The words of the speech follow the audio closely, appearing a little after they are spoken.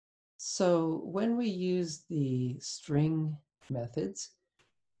So when we use the string methods,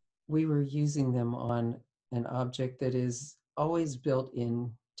 we were using them on an object that is always built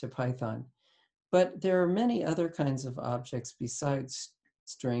into Python. But there are many other kinds of objects besides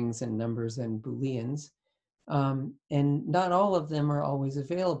strings and numbers and Booleans, and not all of them are always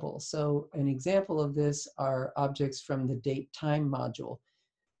available. So an example of this are objects from the datetime module.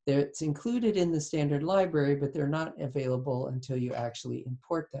 It's included in the standard library, but they're not available until you actually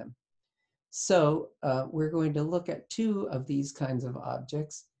import them. So we're going to look at two of these kinds of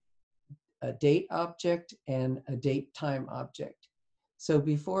objects, a date object and a date time object. So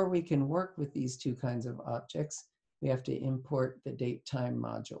before we can work with these two kinds of objects, we have to import the date time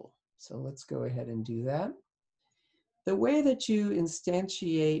module. So let's go ahead and do that. The way that you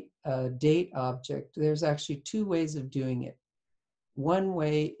instantiate a date object, there's actually two ways of doing it. One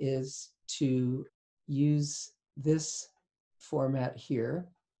way is to use this format here,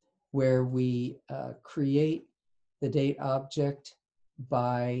 where we create the date object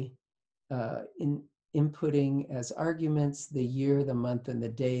by inputting as arguments the year, the month, and the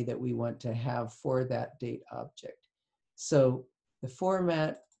day that we want to have for that date object. So the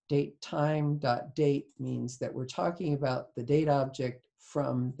format datetime.date means that we're talking about the date object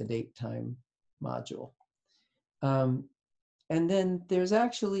from the datetime module. And then there's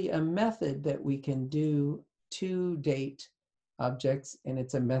actually a method that we can do to date objects, and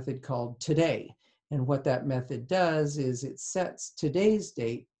it's a method called today. And what that method does is it sets today's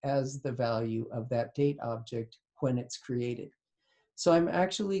date as the value of that date object when it's created. So I'm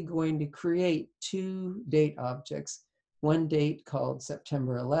actually going to create two date objects, one date called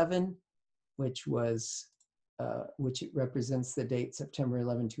September 11, which represents the date September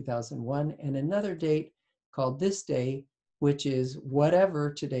 11, 2001, and another date called this day, which is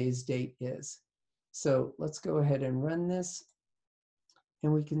whatever today's date is. So let's go ahead and run this.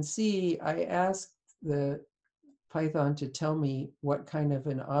 And we can see I asked the Python to tell me what kind of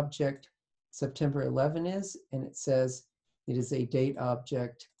an object September 11 is, and it says it is a date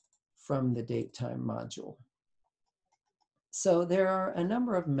object from the datetime module. So there are a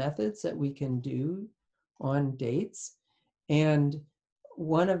number of methods that we can do on dates, and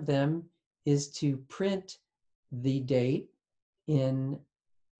one of them is to print the date in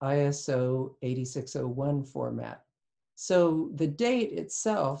ISO 8601 format. So the date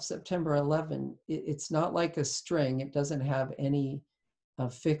itself, September 11, it's not like a string. It doesn't have any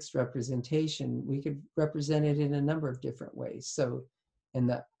fixed representation. We could represent it in a number of different ways. So, and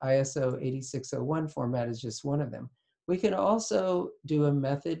the ISO 8601 format is just one of them. We can also do a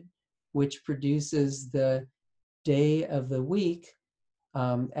method which produces the day of the week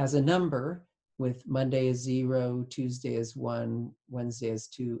as a number, with Monday as 0, Tuesday as 1, Wednesday as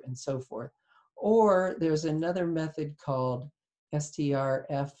 2, and so forth. Or there's another method called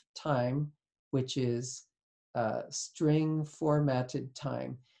strf time, which is string formatted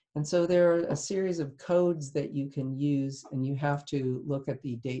time. And so there are a series of codes that you can use, and you have to look at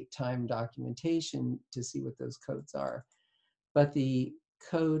the date time documentation to see what those codes are. But the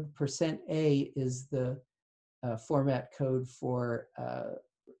code %A is the format code for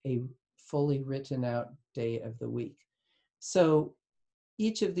a fully written out day of the week. So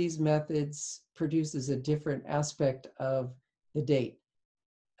each of these methods produces a different aspect of the date.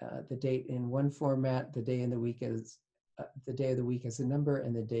 The date in one format, the day in the week as the day of the week as a number,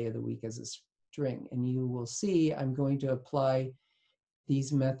 and the day of the week as a string. And you will see I'm going to apply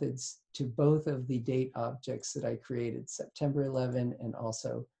these methods to both of the date objects that I created, September 11 and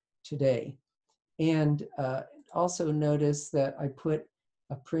also today. And also notice that I put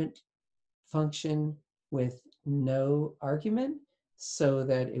a print function with no argument, so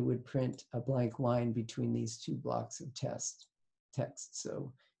that it would print a blank line between these two blocks of text.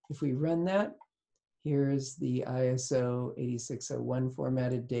 So if we run that, here's the ISO 8601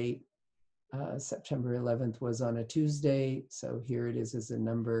 formatted date. September 11th was on a Tuesday, so here it is as a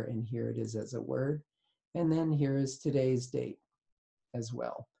number, and here it is as a word. And then here is today's date as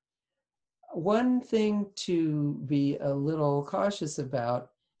well. One thing to be a little cautious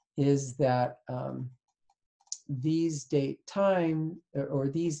about is that these date time, or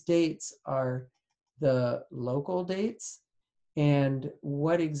these dates, are the local dates, and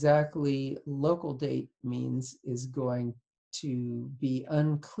what exactly local date means is going to be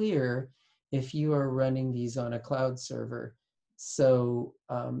unclear if you are running these on a cloud server. So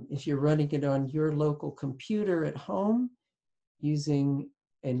if you're running it on your local computer at home using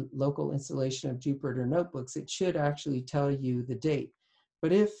a local installation of Jupyter Notebooks, it should actually tell you the date.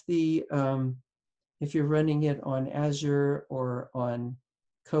 But if you're running it on Azure or on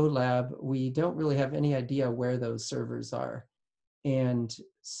Colab, we don't really have any idea where those servers are. And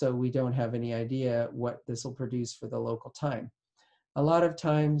so we don't have any idea what this will produce for the local time. A lot of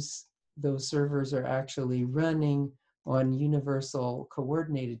times, those servers are actually running on Universal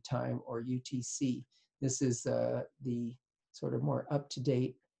Coordinated Time, or UTC. This is the sort of more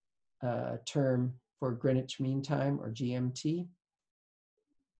up-to-date term for Greenwich Mean Time, or GMT.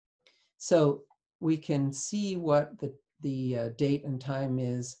 So we can see what the date and time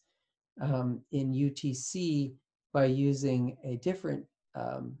is in UTC by using a different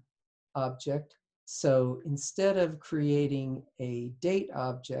object. So instead of creating a date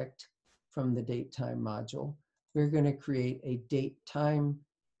object from the datetime module, we're going to create a datetime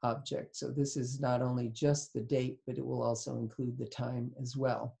object. So this is not only just the date, but it will also include the time as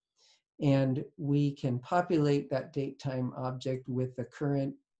well. And we can populate that datetime object with the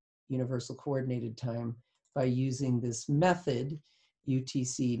current Universal Coordinated Time by using this method,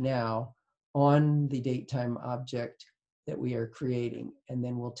 UTC now, on the datetime object that we are creating. And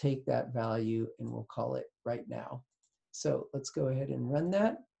then we'll take that value and we'll call it right now. So let's go ahead and run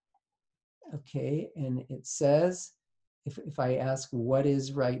that. Okay, and it says, if I ask what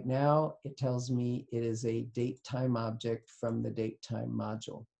is right now, it tells me it is a datetime object from the datetime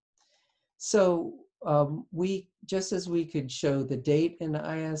module. So just as we could show the date in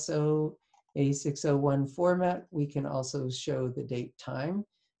ISO 8601 format, we can also show the date time.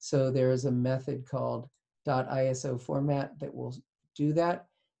 So there is a method called .iso format that will do that.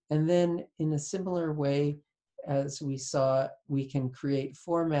 And then in a similar way, as we saw, we can create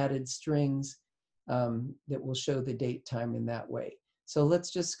formatted strings that will show the date time in that way. So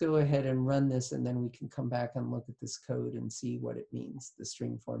let's just go ahead and run this, and then we can come back and look at this code and see what it means, the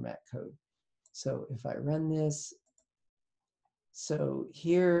string format code. So if I run this, so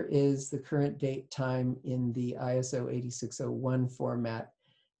here is the current date time in the ISO 8601 format.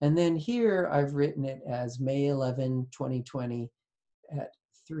 And then here I've written it as May 11, 2020 at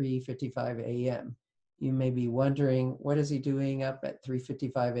 3:55 a.m. You may be wondering, what is he doing up at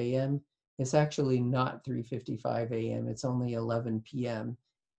 3:55 a.m.? It's actually not 3:55 a.m. It's only 11 p.m.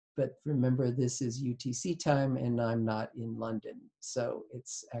 But remember, this is UTC time and I'm not in London. So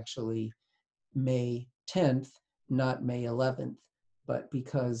it's actually May 10th, not May 11th, but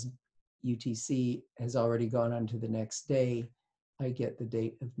because UTC has already gone on to the next day, I get the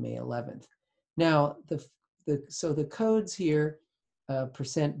date of May 11th. Now, so the codes here,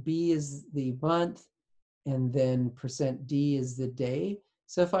 %B is the month, and then %D is the day.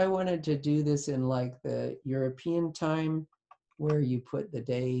 So if I wanted to do this in like the European time, where you put the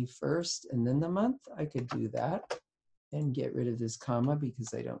day first and then the month, I could do that and get rid of this comma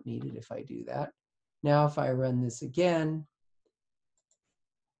because I don't need it if I do that. Now, if I run this again,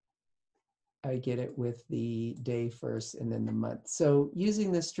 I get it with the day first and then the month. So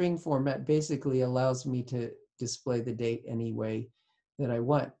using the string format basically allows me to display the date any way that I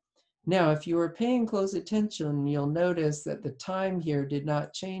want. Now, if you were paying close attention, you'll notice that the time here did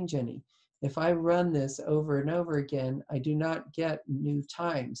not change any. If I run this over and over again, I do not get new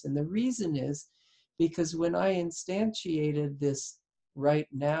times. And the reason is because when I instantiated this right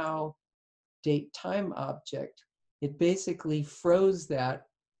now date time object, it basically froze that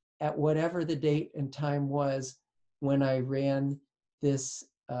at whatever the date and time was when I ran this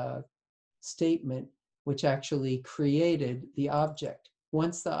statement, which actually created the object.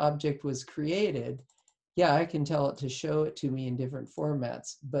 Once the object was created, yeah, I can tell it to show it to me in different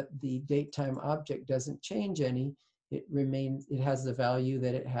formats, but the date time object doesn't change any. It remains, it has the value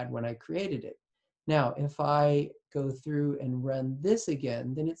that it had when I created it. Now, if I go through and run this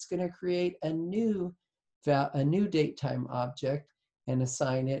again, then it's going to create a new date time object and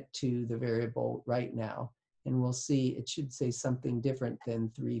assign it to the variable right now. And we'll see it should say something different than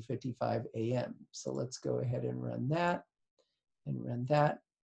 3:55 a.m. So let's go ahead and run that and run that.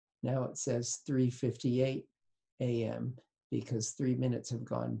 Now it says 3:58 a.m. because 3 minutes have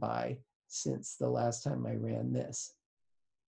gone by since the last time I ran this.